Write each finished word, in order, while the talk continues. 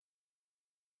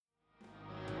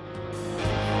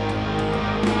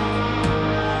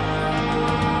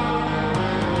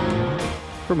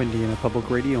From Indiana Public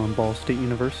Radio and Ball State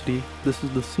University, this is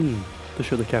The Scene, the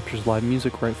show that captures live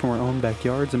music right from our own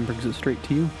backyards and brings it straight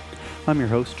to you. I'm your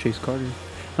host, Chase Carter,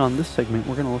 and on this segment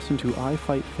we're going to listen to I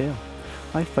Fight Fail.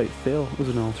 I Fight Fail is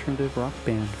an alternative rock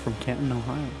band from Canton,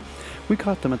 Ohio. We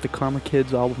caught them at the Karma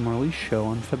Kids album release show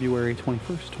on February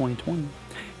 21st, 2020.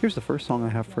 Here's the first song I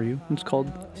have for you. It's called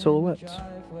Silhouettes.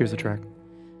 Here's the track.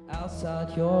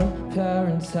 Outside your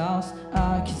parents' house,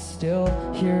 I can still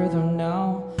hear them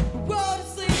now. The world is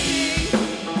sleeping,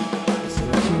 it's a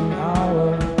waking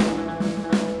hour.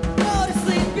 The world is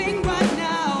sleeping right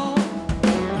now,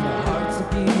 and our hearts are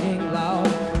beating loud.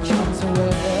 Come to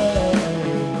wait,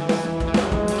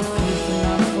 confused and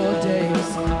out for days.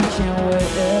 Can't wait,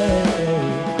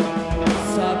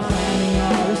 stop planning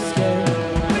our escape.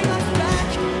 Bring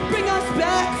us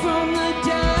back from the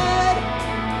dead.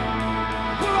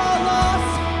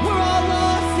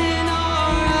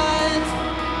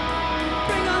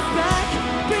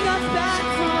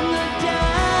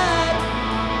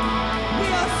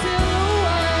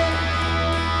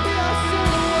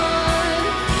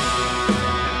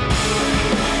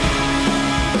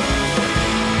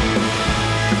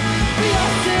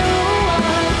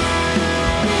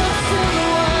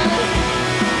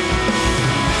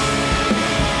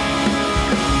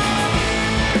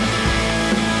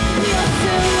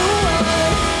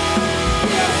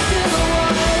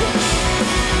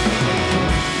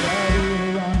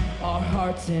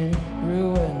 In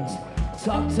ruins,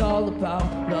 talked all about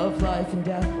love, life, and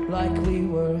death like we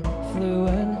were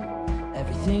fluent.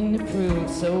 Everything to prove,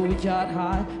 so we got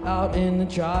high out in the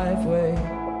driveway.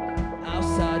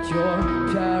 Outside your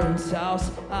parents'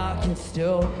 house, I can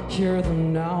still hear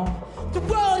them now. The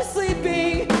world is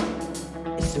sleeping,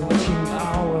 it's a witching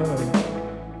hour.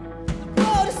 The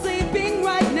world is sleeping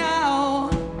right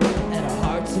now, and our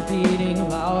hearts are beating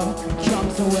loud.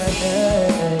 Comes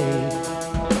away.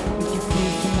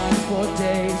 For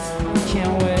days, we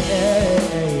can't wait.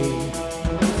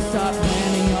 Stop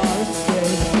planning our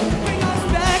escape. Bring us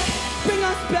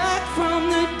back from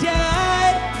the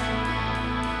dead.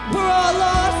 We're all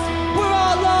lost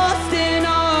in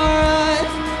our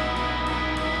eyes.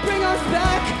 Bring us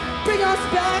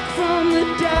back from the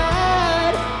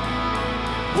dead.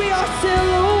 We are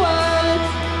silhouettes,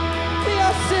 we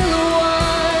are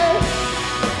silhouettes.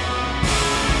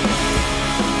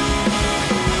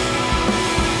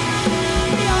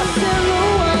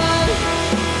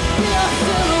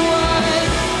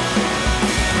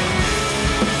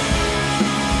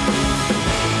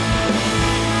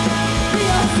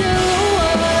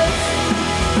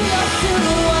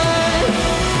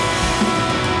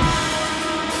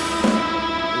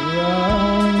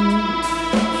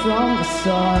 From the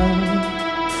sun,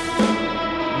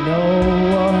 no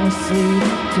one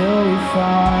sleeps till we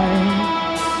find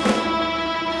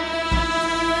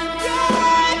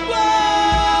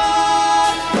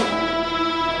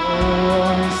no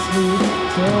one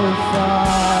sleeps till we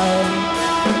find.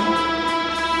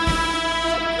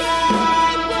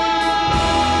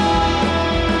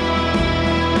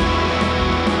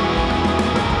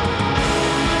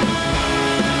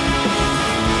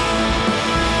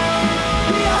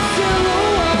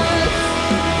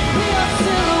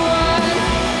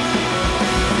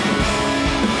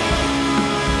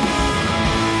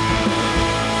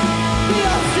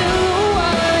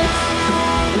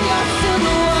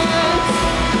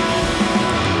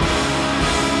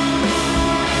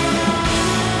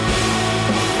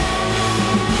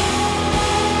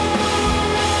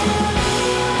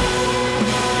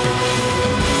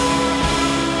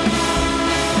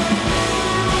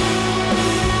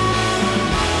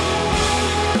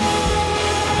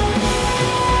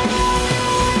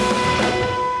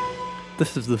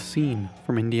 This is The Scene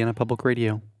from Indiana Public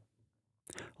Radio.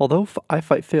 Although I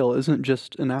Fight Fail isn't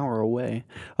just an hour away,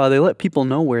 they let people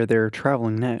know where they're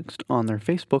traveling next on their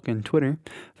Facebook and Twitter.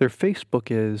 Their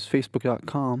Facebook is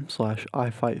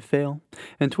facebook.com/IFightFail,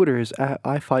 and Twitter is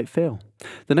 @IFightFail.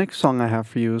 The next song I have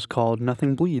for you is called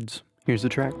Nothing Bleeds. Here's the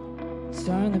track.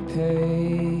 Turn the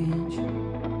page,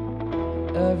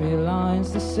 every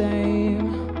line's the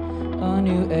same, a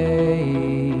new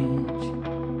age.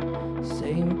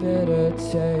 Same bitter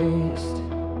taste.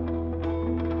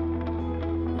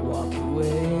 Walk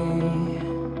away.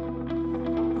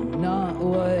 I'm not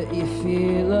what you're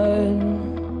feeling.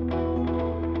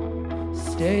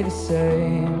 Stay the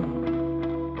same.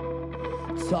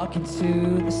 Talking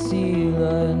to the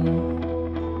ceiling.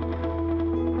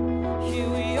 Here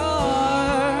we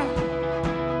are.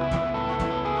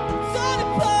 Torn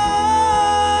apart.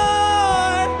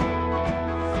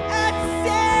 At the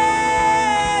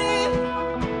same.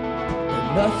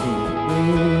 Nothing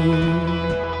new.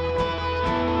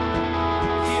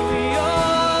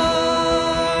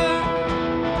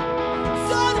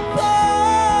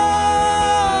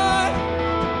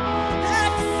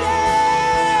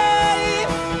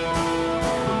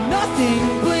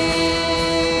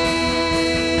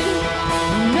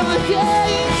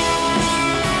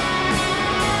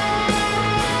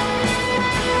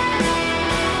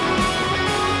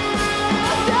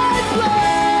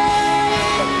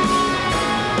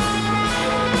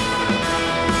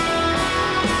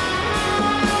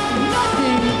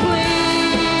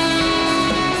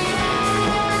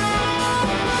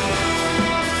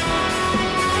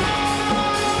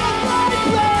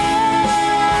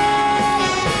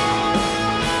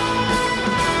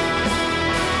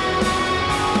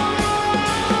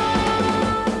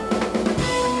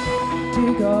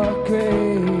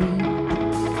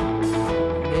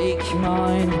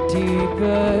 mine the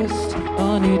deepest,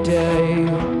 a new day.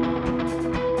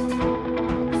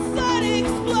 Sun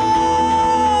explode.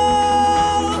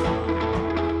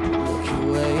 Look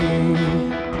away.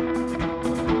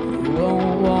 You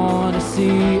won't wanna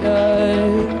see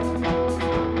it.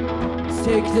 Let's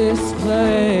take this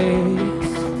place.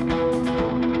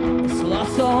 It's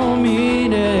lost all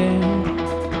meaning.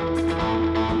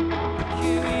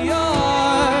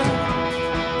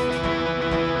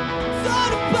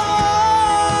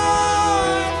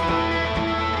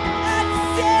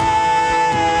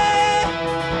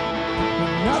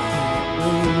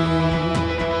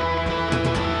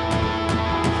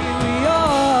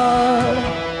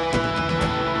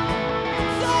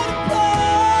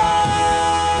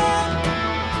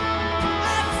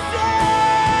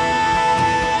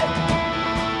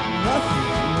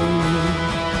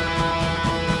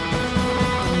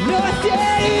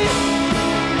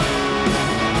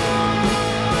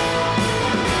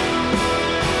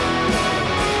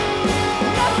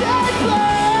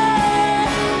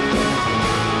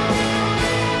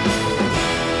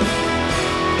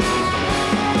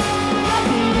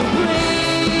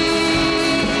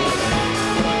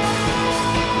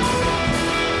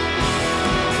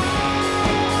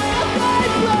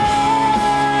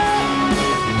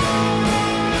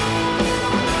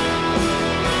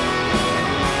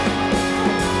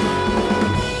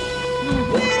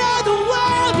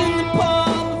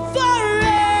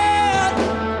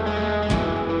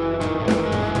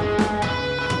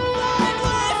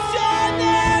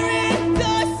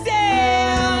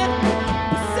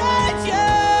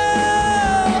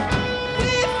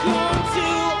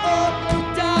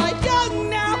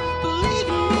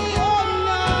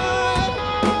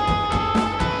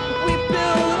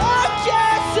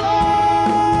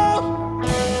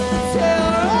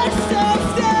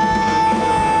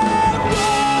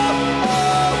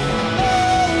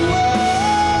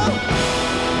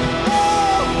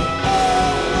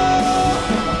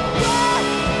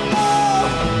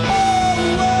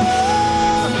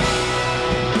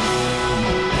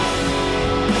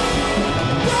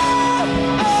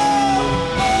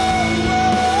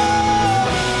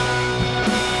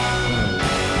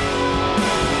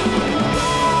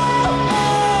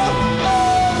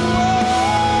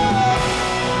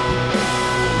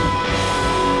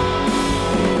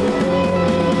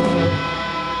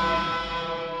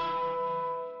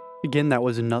 Again, that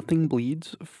was Nothing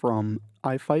Bleeds from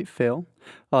I Fight Fail.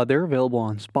 They're available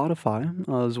on Spotify,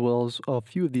 as well as a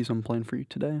few of these I'm playing for you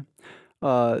today.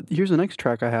 Here's the next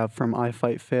track I have from I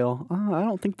Fight Fail. I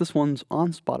don't think this one's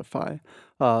on Spotify.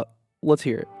 Let's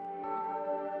hear it.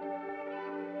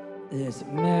 There's a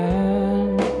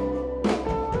man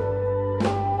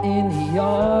in the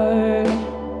yard.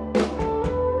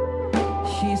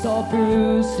 She's all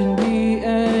bruised and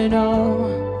beaten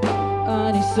up.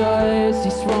 And he says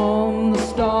he's from the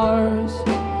stars.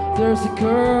 There's a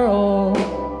girl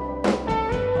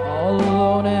all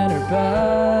alone in her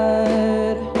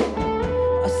bed,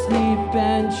 asleep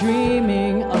and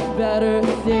dreaming of better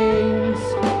things,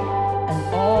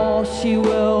 and all she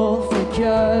will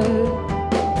forget.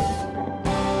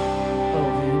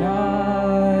 Open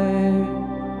eyes,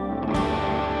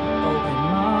 open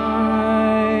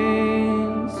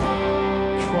minds,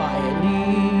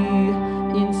 quietly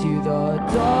into the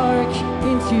dark,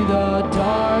 into the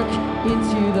dark,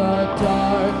 into the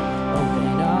dark.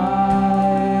 Open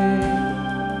eyes,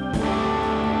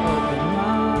 open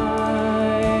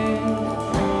mind,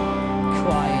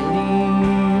 quietly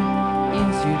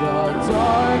into the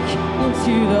dark,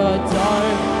 into the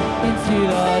dark, into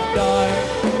the dark.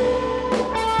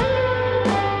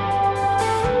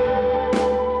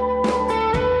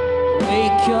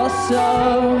 Wake us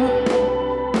up.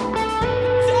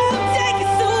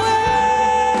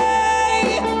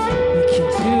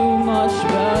 Much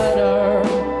better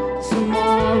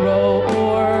tomorrow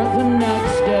or the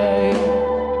next day.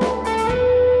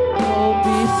 We'll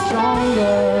be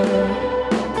stronger.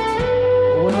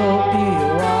 We'll be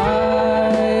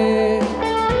right.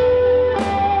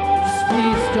 Just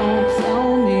please don't tell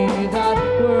me that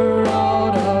we're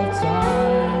out of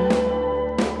time.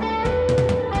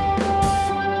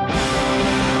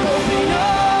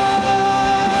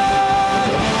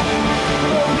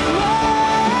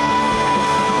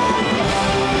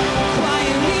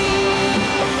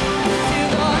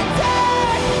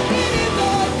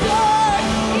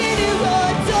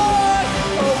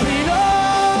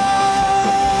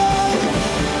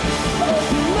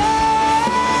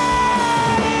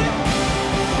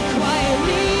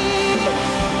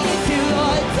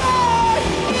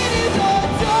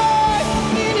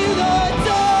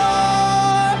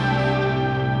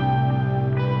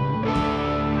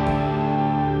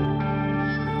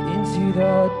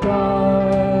 the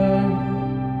dark.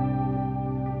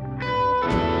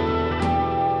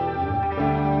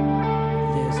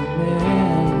 There's a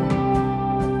man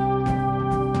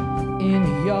in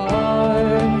the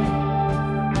yard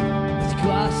with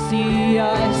glassy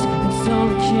eyes and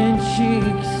sunken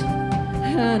cheeks,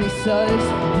 and he says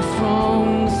he's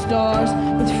from the stars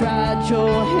with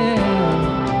fragile hand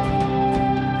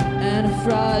and a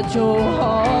fragile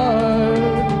heart.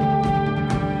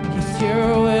 He's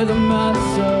here with a message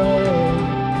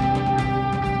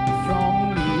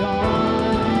from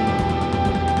beyond.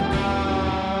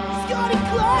 He's got a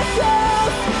glass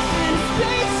house and a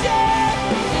spaceship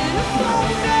and a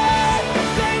boat,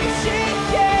 baby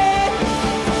shaking.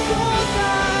 It's a cold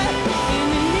night in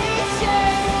the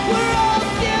nation. We're all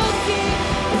guilty,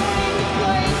 burning the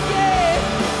blanket.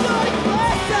 Got a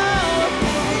glass house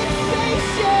and a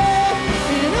spaceship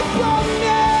and a boat,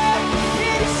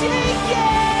 baby shaking.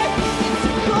 It's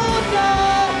a cold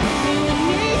night in the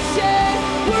nation.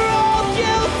 We're all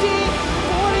guilty,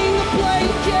 burning the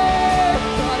blanket.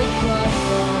 Got a glass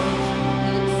house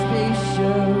and a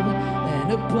spaceship and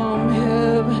a bum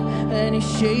head, and he's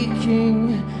shaking.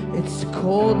 It's a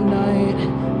cold night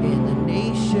in the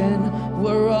nation.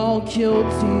 We're all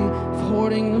guilty of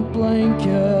hoarding the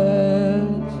blankets.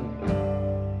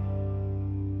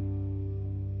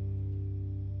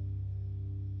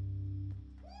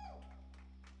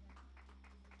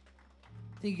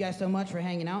 Thank you guys so much for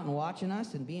hanging out and watching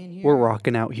us and being here. We're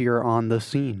rocking out here on The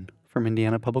Scene from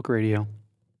Indiana Public Radio.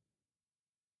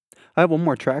 I have one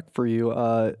more track for you.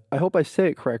 I hope I say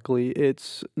it correctly.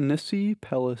 It's Nisi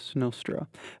Pellis Nostra,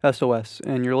 SOS,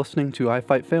 and you're listening to I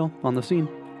Fight Fail on The Scene.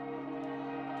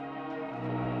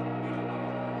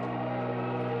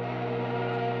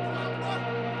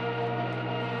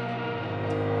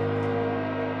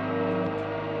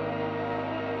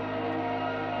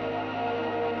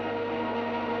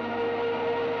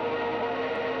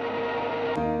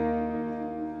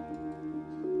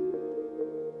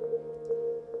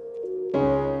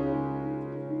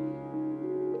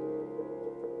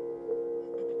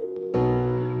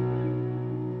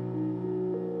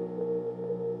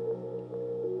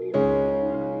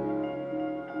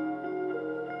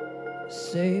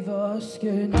 Save our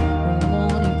skin when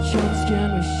morning chills.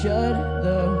 Can we shed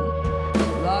them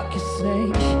like a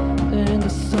snake in the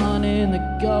sun in the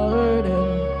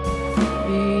garden?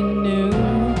 Be new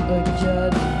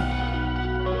again.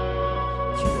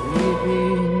 Can we be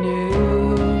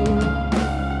new?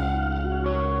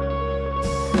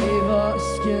 Save our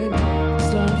skin,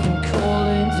 turn from coal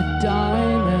into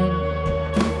diamond,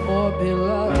 or be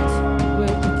light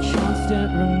with a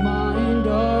constant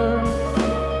reminder.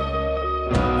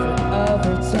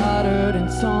 Forever tattered and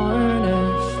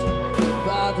tarnished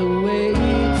by the weight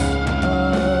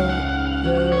of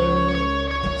the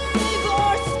save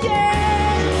our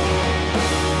skin,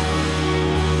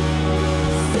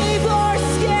 save our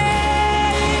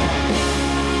skin,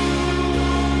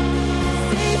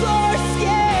 save our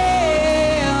skin,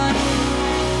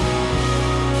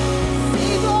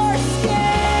 save our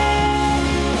skin,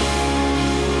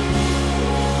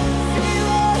 save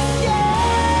our skin.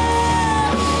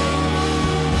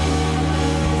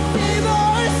 Save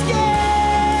our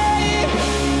skin.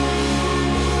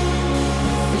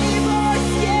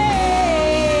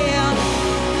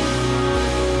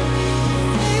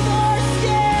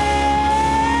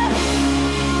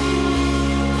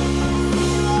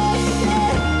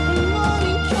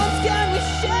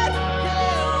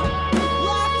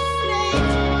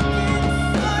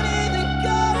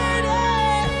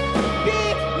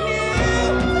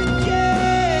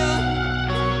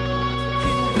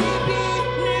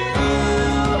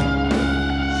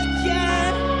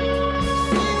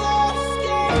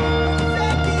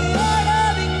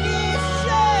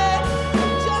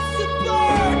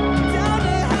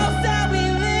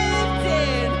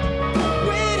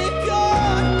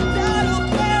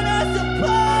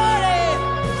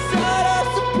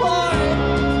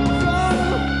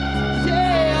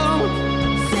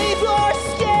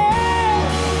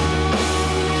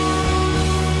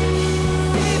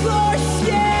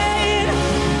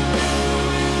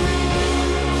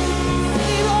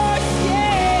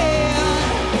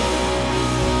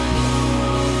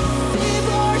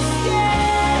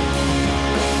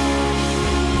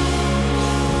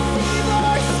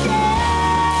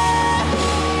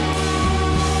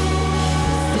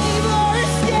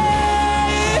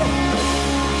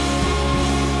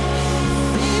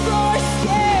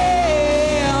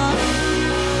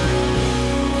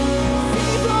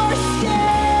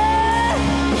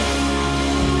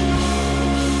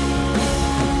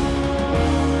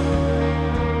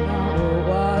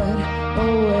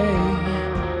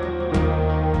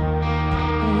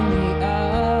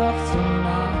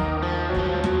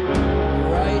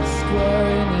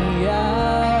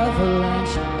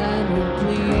 with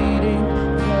bleeding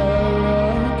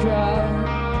paragraph.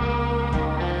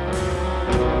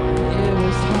 It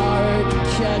was hard to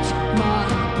catch my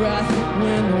breath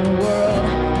when the world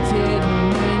didn't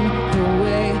win the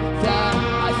way that I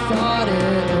thought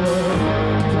it would.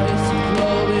 Place a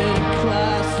globe in a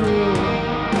classroom.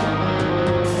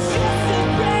 Just to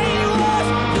brainwash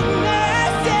the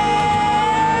masses.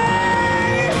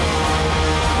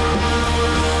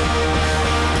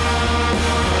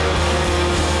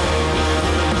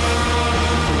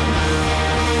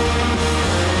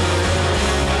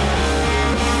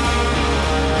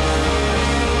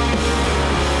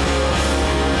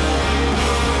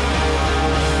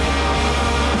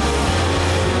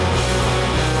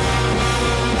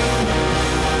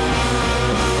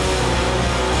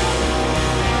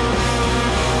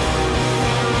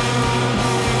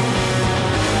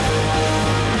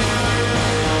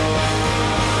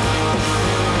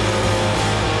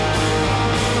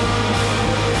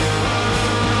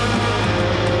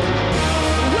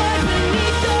 Right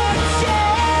beneath our chair.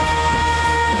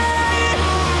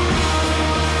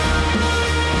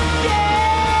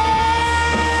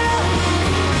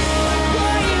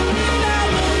 Lying in that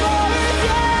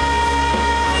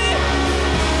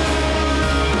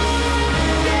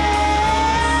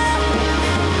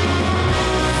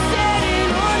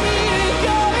Setting on me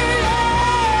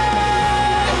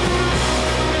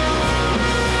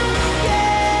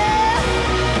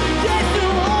that's the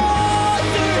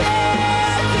walls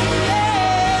are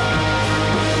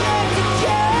to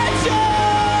catch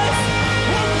us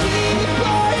and keep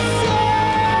us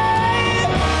safe.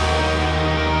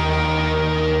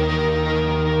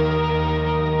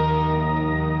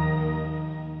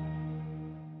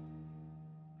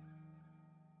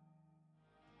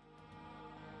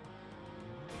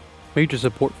 Major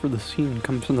support for the scene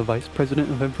comes from the Vice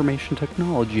President of Information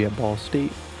Technology at Ball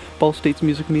State, Ball State's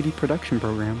music media production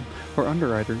program, our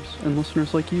underwriters, and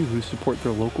listeners like you who support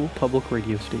their local public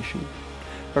radio station.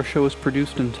 Our show is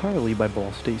produced entirely by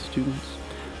Ball State students.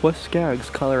 Wes Skaggs,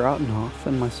 Kyler Ottenhoff,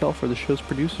 and myself are the show's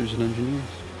producers and engineers.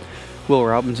 Will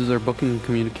Robbins is our booking and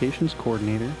communications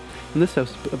coordinator, and this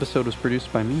episode was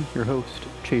produced by me, your host,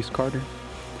 Chase Carter.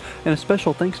 And a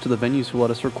special thanks to the venues who let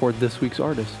us record this week's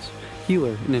artists.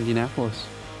 Healer in Indianapolis.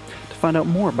 To find out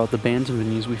more about the bands and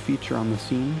venues we feature on The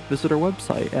Scene, visit our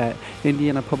website at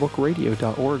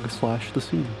indianapublicradio.org/The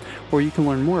Scene, where you can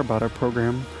learn more about our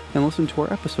program and listen to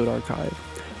our episode archive.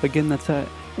 Again, that's at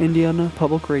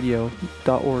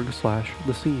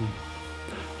indianapublicradio.org/The Scene.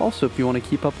 Also, if you want to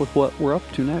keep up with what we're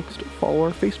up to next, follow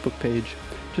our Facebook page.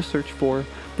 Just search for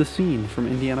The Scene from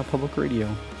Indiana Public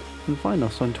Radio. And find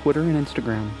us on Twitter and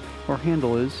Instagram. Our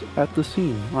handle is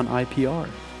 @TheScene on IPR.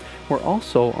 We're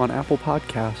also on Apple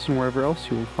Podcasts and wherever else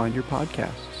you will find your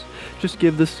podcasts. Just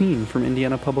give The Scene from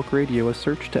Indiana Public Radio a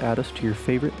search to add us to your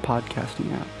favorite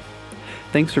podcasting app.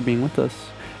 Thanks for being with us,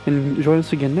 and join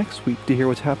us again next week to hear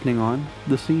what's happening on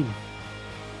The Scene.